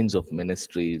different kinds of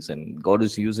ministries, and God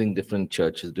is using different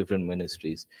churches, different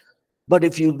ministries. But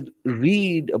if you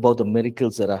read about the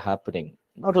miracles that are happening,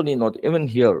 not even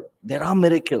here, there are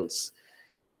miracles.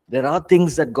 There are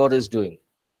things that God is doing,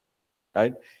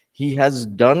 right? He has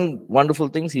done wonderful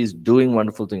things. He's doing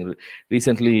wonderful things.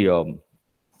 Recently,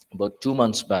 about 2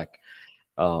 months back,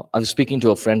 I was speaking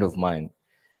to a friend of mine,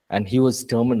 and he was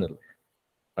terminal,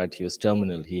 right? He was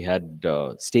terminal. He had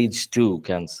stage 2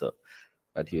 cancer,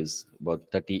 right? He was about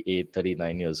 38,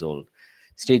 39 years old,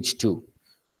 stage 2,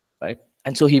 right?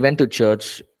 And so he went to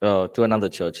church, to another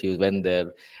church. He went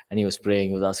there and he was praying.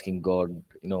 He was asking God,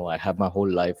 I have my whole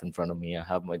life in front of me. I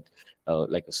have my,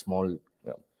 like a small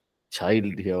child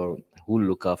here who will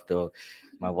look after.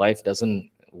 My wife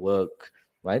doesn't work,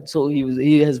 right? So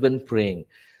he has been praying.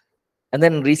 And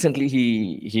then recently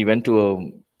he went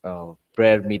to a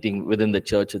prayer meeting within the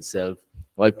church itself.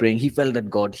 While praying, he felt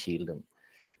that God healed him,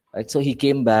 right? So he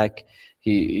came back.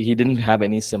 He didn't have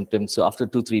any symptoms. So after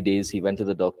 2 3 days, he went to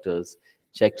the doctors,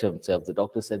 checked himself. The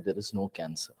doctor said there is no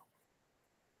cancer,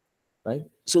 right?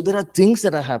 So there are things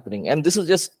that are happening, and this is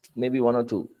just maybe one or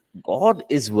two. God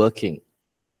is working,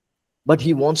 but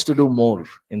he wants to do more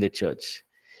in the church.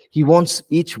 He wants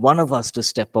each one of us to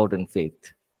step out in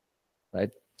faith, right?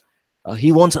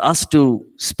 He wants us to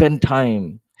spend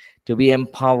time, to be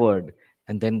empowered,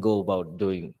 and then go about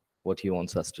doing what he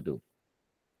wants us to do.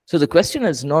 So the question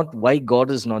is not why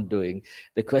God is not doing.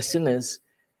 The question is,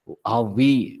 are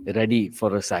we ready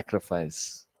for a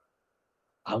sacrifice?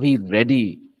 Are we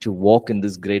ready to walk in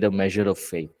this greater measure of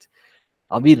faith?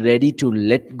 Are we ready to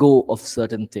let go of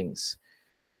certain things?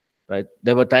 Right?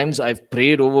 There were times I've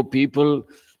prayed over people,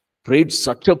 prayed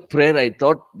such a prayer, I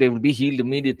thought they would be healed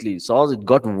immediately. Saw it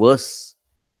got worse.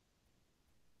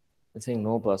 I'm saying,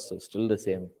 no, Pastor, still the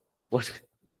same. What?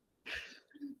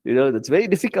 That's very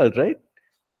difficult, right?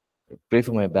 Pray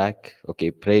for my back.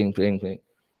 Okay, praying.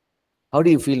 How do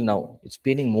you feel now? It's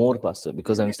paining more, Pastor,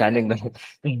 because I'm standing now.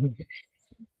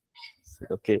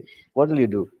 Okay, what will you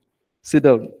do? Sit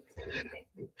down.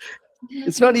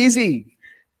 It's not easy.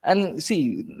 And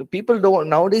see,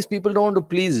 nowadays people don't want to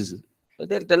please.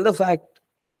 They'll tell the fact,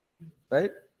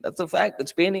 right? That's a fact.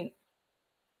 It's paining.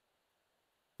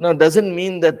 No, it doesn't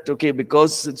mean that, okay,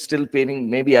 because it's still paining,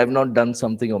 maybe I've not done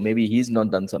something or maybe he's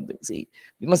not done something. See,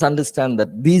 we must understand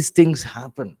that these things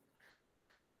happen.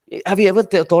 Have you ever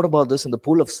thought about this in the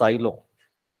pool of Siloam?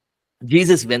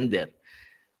 Jesus went there.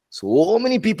 So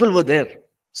many people were there.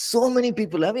 So many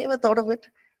people. Have you ever thought of it?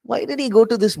 Why did he go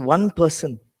to this one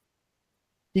person?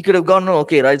 He could have gone, no,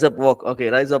 okay, rise up, walk. Okay,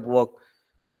 rise up, walk.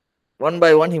 One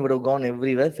by one, he would have gone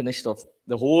everywhere, finished off.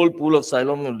 The whole pool of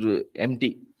Siloam was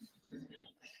empty.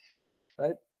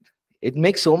 Right? It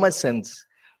makes so much sense.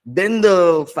 Then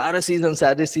the Pharisees and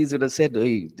Sadducees would have said,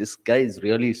 hey, this guy is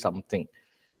really something.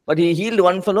 But he healed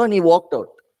one fellow and he walked out.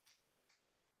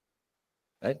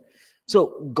 Right?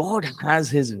 So God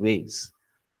has his ways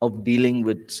of dealing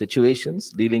with situations,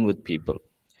 dealing with people.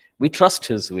 We trust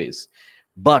his ways,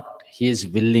 but he is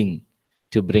willing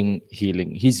to bring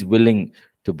healing. He's willing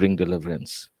to bring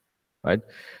deliverance. Right?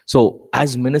 So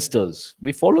as ministers,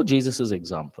 we follow Jesus's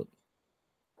example.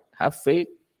 Have faith,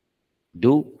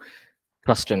 do,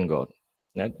 trust in God.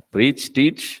 Right? Preach,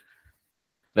 teach,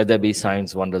 let there be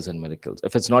signs, wonders, and miracles.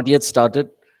 If it's not yet started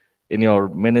in your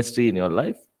ministry, in your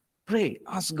life, pray,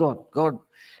 ask God. God,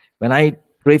 when I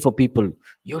pray for people,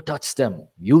 you touch them,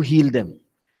 you heal them.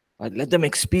 Right? Let them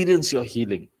experience your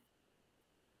healing.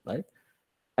 Right?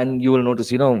 And you will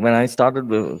notice, when I started,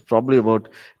 probably about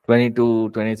 22,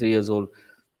 23 years old,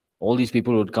 all these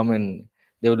people would come in,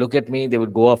 they would look at me, they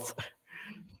would go off.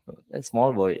 A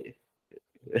small boy,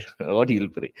 what he'll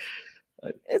pray.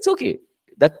 It's okay.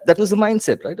 That was the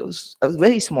mindset, right? I was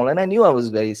very small, and I knew I was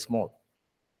very small.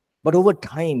 But over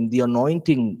time, the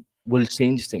anointing will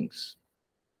change things.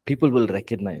 People will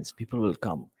recognize, people will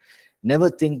come. Never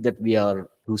think that we are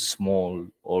too small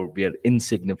or we are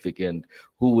insignificant.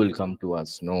 Who will come to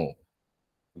us? No.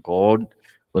 God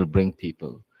will bring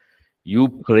people. You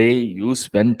pray, you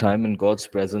spend time in God's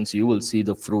presence, you will see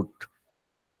the fruit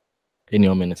in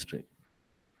your ministry.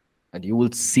 And you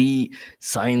will see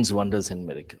signs, wonders, and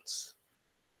miracles.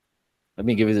 Let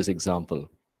me give you this example.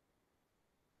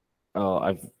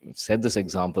 I've said this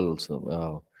example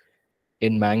also.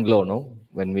 In Bangalore, no?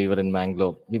 When we were in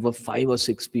Bangalore, we were 5 or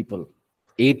 6 people,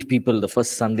 8 people the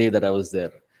first Sunday that I was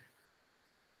there.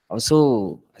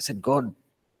 Also, I said, God,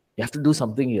 you have to do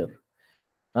something here.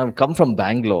 I've come from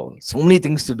Bangalore, so many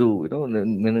things to do,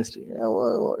 in ministry.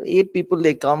 8 people,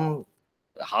 they come,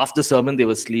 half the sermon they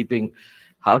were sleeping,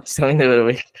 half the sermon they were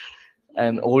awake,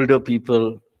 and older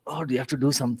people. Oh, you have to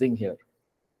do something here.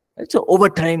 And so over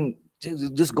time,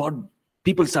 just God,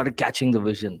 people started catching the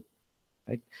vision,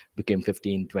 right? Became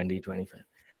 15, 20, 25.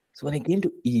 So when I came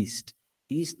to East,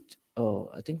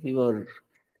 I think we were,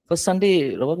 first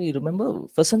Sunday, Robert, you remember?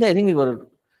 First Sunday, I think we were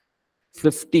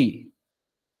 50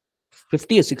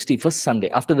 or 60, first Sunday,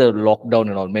 after the lockdown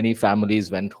and all, many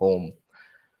families went home.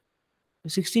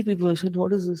 60 people, I said,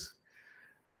 what is this?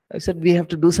 I said, we have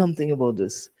to do something about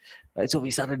this. Right? So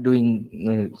we started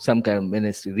doing some kind of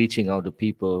ministry, reaching out to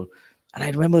people. And I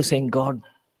remember saying, God,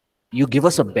 you give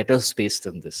us a better space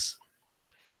than this.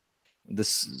 This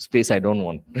space I don't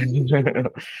want.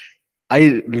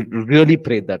 I really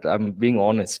prayed that. I'm being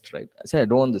honest, right? I said, I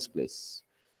don't want this place.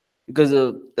 Because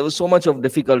there was so much of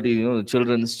difficulty, the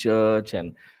children's church,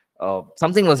 and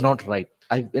something was not right.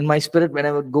 In my spirit, when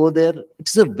I would go there,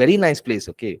 it's a very nice place,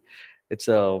 okay? It's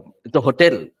a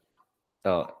hotel.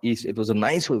 East. It was a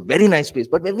nice, very nice place.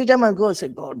 But every time I go, I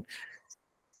said, God,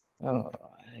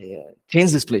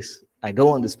 change this place. I don't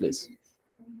want this place.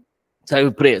 So I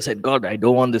would pray. I said, God, I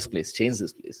don't want this place. Change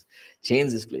this place.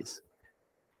 Change this place.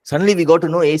 Suddenly we got to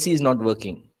know AC is not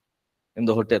working in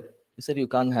the hotel. He said, you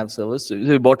can't have service. So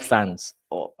we bought fans.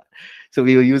 Oh. So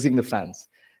we were using the fans.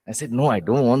 I said, no, I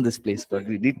don't want this place. But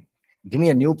we did. Give me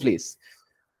a new place.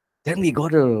 Then we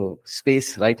got a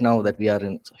space right now that we are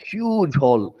in. It's a huge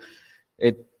hall.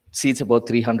 It seats about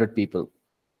 300 people.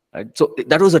 Right? So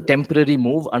that was a temporary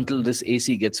move until this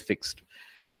AC gets fixed.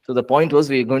 So the point was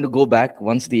we are going to go back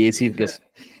once the AC gets.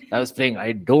 I was praying,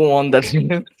 I don't want that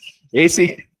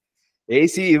AC.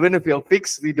 Even if you're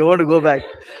fixed, we don't want to go back.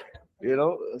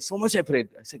 So much I prayed.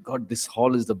 I said, God, this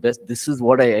hall is the best. This is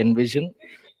what I envision.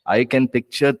 I can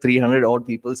picture 300 odd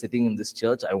people sitting in this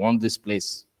church. I want this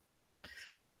place.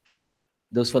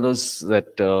 Those fellows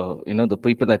that, the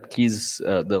people at Keys,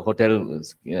 the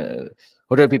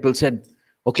hotel people said,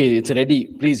 okay, it's ready.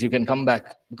 Please, you can come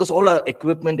back. Because all our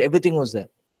equipment, everything was there.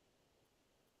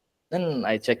 Then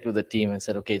I checked with the team and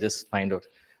said, okay, just find out.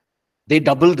 They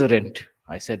doubled the rent.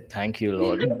 I said, thank you,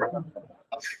 Lord.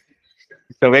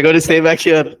 So we're going to stay back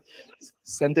here.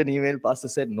 Sent an email. Pastor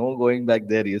said, no going back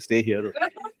there. You stay here.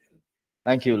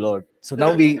 Thank you, Lord. So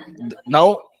now we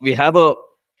have a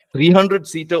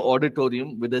 300-seater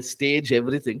auditorium with a stage,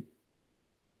 everything.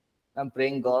 I'm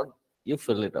praying, God, you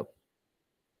fill it up.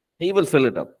 He will fill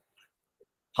it up.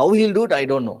 How he'll do it, I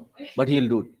don't know. But he'll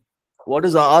do it. What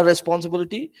is our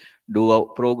responsibility? Do our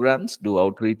programs, do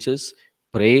outreaches,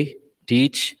 pray,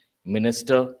 teach,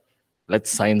 minister. Let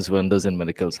signs, wonders, and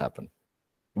miracles happen.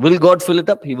 Will God fill it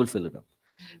up? He will fill it up.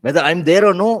 Whether I'm there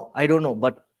or no, I don't know.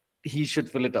 But he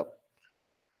should fill it up.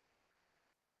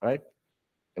 Right?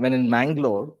 When in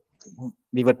Bangalore,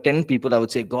 we were 10 people, I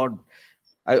would say, God,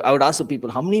 I would ask the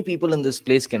people, how many people in this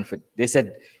place can fit? They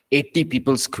said, 80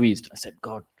 people squeezed. I said,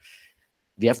 God,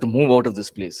 we have to move out of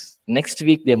this place. Next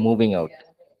week, they're moving out.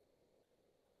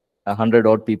 100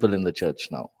 odd people in the church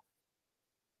now.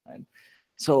 Right?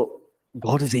 So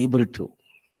God is able to.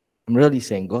 I'm really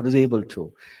saying God is able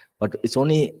to. But it's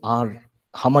only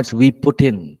how much we put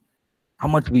in, how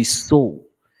much we sow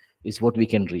is what we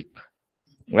can reap.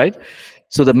 Right?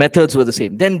 So the methods were the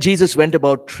same. Then Jesus went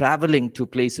about traveling to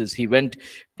places. He went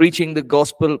preaching the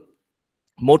gospel,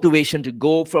 motivation to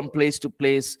go from place to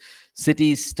place,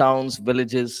 cities, towns,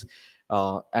 villages,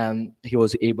 and he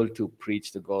was able to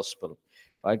preach the gospel.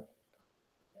 Right?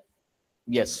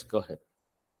 Yes, go ahead.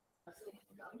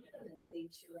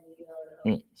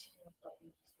 Mm.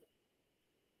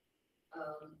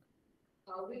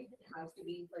 How it has to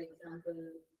be, for example,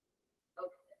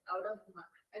 out of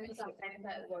sometimes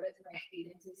what is my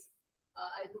experience is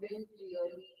I couldn't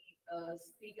really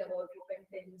speak about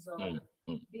repentance or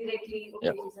directly,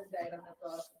 okay, Jesus died on the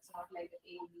cross. It's not like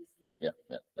A, B, C.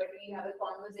 But we have a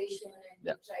conversation and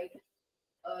we try to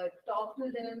talk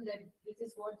to them that this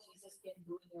is what Jesus can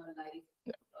do in your life,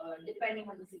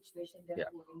 depending on the situation they're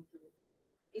going through.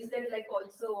 Is that like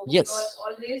also, yes,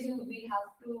 always we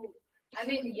have to,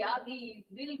 we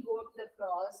will go to the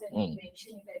cross and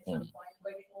mention it at some point,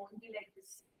 but it won't be like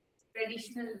this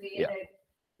traditional way that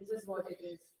this is what it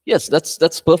is. Yes,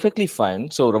 that's perfectly fine.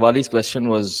 So Ravali's question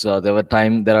was, there are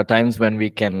times when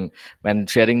when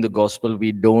sharing the gospel,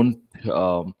 we don't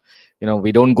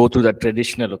we don't go through that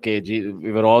traditional, okay,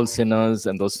 we were all sinners,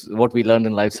 and those what we learned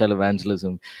in lifestyle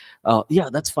evangelism. Yeah,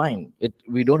 that's fine.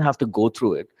 We don't have to go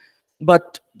through it.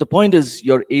 But the point is,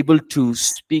 you're able to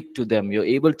speak to them. You're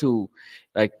able to,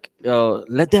 like,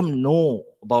 let them know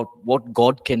about what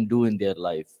God can do in their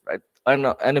life, right?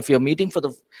 And if you're meeting for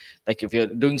the, like, if you're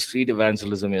doing street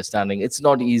evangelism, you're standing, it's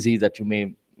not easy that you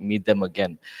may meet them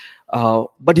again.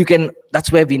 But you can,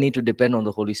 that's where we need to depend on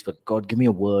the Holy Spirit. God, give me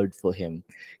a word for him.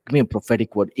 Give me a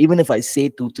prophetic word. Even if I say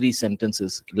 2-3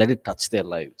 sentences, let it touch their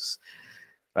lives,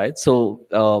 right? So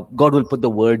God will put the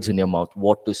words in your mouth,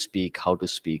 what to speak, how to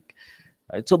speak,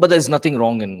 right? So, but there's nothing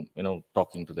wrong in,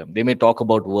 talking to them. They may talk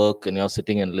about work and you're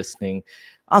sitting and listening.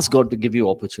 Ask God to give you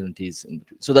opportunities in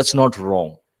between. So that's not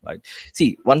wrong, right?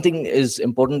 See, one thing is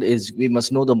important is we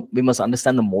must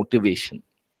understand the motivation,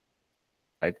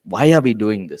 right? Why are we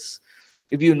doing this?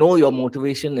 If you know your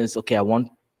motivation is, okay, I want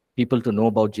people to know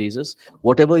about Jesus,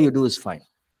 whatever you do is fine,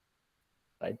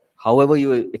 right? However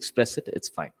you express it, it's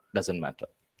fine. Doesn't matter,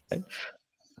 right?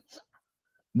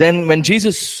 Then when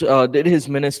Jesus did his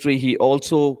ministry, he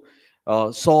also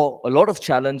saw a lot of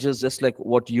challenges, just like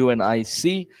what you and I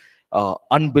see.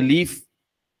 Unbelief.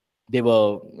 They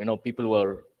were,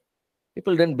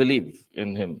 people didn't believe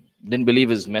in him, didn't believe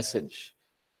his message,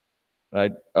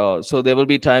 right? So there will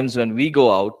be times when we go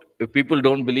out, if people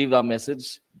don't believe our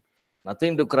message,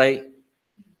 nothing to cry.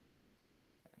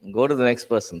 Go to the next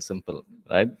person, simple,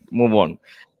 right? Move on.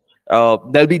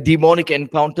 There'll be demonic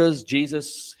encounters.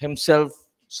 Jesus himself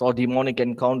saw demonic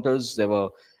encounters. There were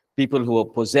people who were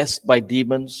possessed by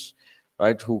demons,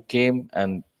 right, who came,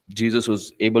 and Jesus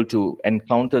was able to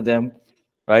encounter them,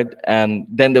 right? And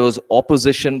then there was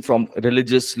opposition from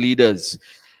religious leaders,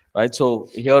 right? So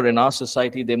here in our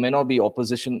society, there may not be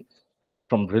opposition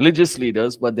from religious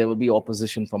leaders, but there will be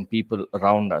opposition from people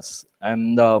around us.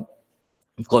 And of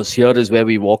course, here is where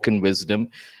we walk in wisdom.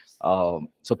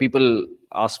 So people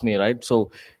ask me, right?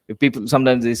 So if people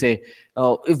sometimes they say,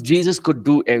 if Jesus could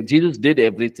do, Jesus did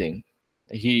everything.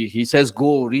 He says,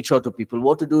 go reach out to people.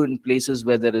 What to do in places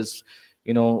where there is,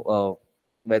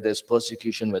 where there's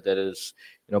persecution, where there is,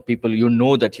 people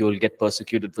that you will get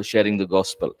persecuted for sharing the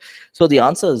gospel. So the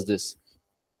answer is this: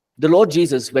 the Lord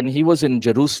Jesus, when he was in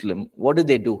Jerusalem, what did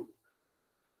they do?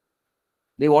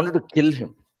 They wanted to kill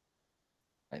him.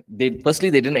 Firstly,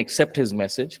 they didn't accept his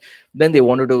message. Then they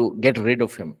wanted to get rid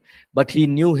of him. But he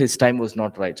knew his time was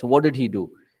not right. So what did he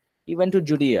do? He went to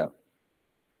Judea.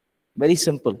 Very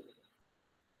simple,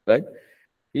 right?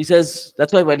 He says,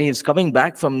 that's why when he's coming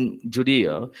back from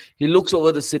Judea, he looks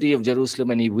over the city of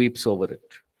Jerusalem and he weeps over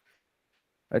it.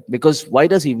 Right? Because why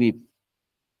does he weep?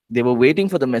 They were waiting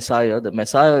for the Messiah. The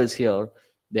Messiah is here.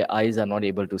 Their eyes are not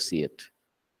able to see it.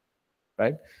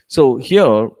 Right? So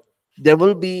here, there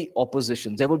will be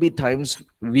opposition. There will be times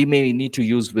we may need to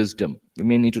use wisdom. We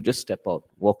may need to just step out,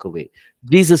 walk away.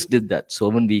 Jesus did that, so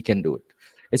even we can do it.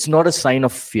 It's not a sign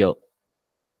of fear,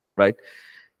 right?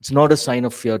 It's not a sign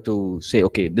of fear to say,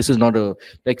 okay, this is not a,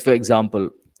 like, for example,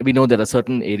 we know there are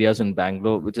certain areas in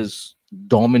Bangalore which is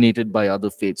dominated by other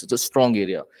faiths. It's a strong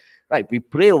area, right? We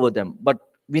pray over them, but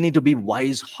we need to be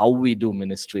wise how we do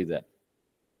ministry there,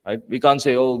 right? We can't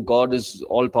say, oh, God is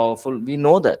all powerful. We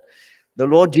know that. The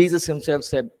Lord Jesus himself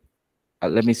said,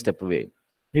 let me step away.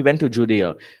 He went to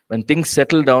Judea. When things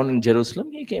settled down in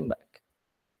Jerusalem, he came back.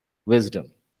 Wisdom,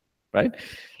 right?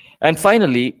 And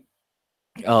finally,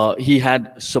 he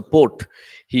had support.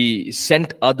 He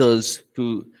sent others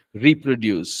to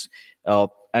reproduce,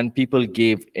 and people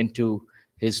gave into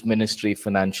his ministry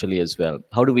financially as well.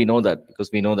 How do we know that?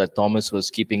 Because we know that Thomas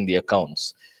was keeping the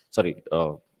accounts. Sorry,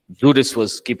 Judas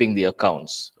was keeping the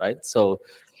accounts, right? So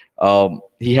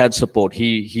he had support.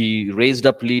 He raised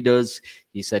up leaders.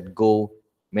 He said, go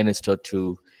minister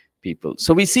to people.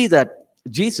 So we see that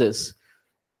Jesus,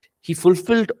 he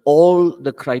fulfilled all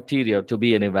the criteria to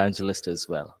be an evangelist as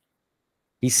well.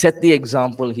 He set the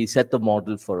example. He set the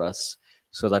model for us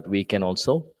so that we can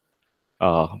also,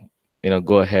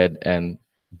 go ahead and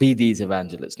be these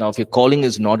evangelists. Now, if your calling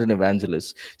is not an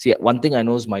evangelist, see, one thing I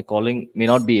know is my calling may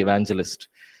not be evangelist,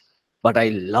 but I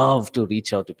love to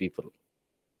reach out to people.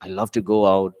 I love to go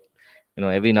out.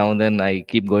 Every now and then I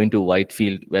keep going to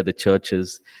Whitefield where the church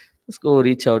is. Just go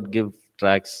reach out, give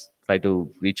tracts, try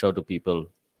to reach out to people.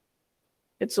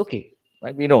 It's okay,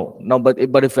 right? We know. Now, but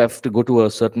if I have to go to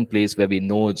a certain place where we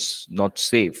know it's not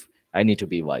safe, I need to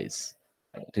be wise.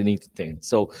 I need to think.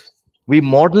 So we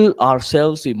model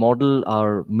ourselves, we model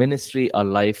our ministry, our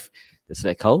life, just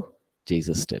like how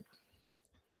Jesus did.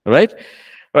 All right?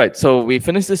 All right, so we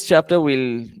finish this chapter.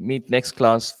 We'll meet next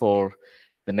class for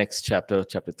the next chapter,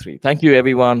 chapter 3. Thank you,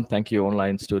 everyone. Thank you,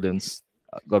 online students.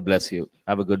 God bless you.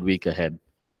 Have a good week ahead.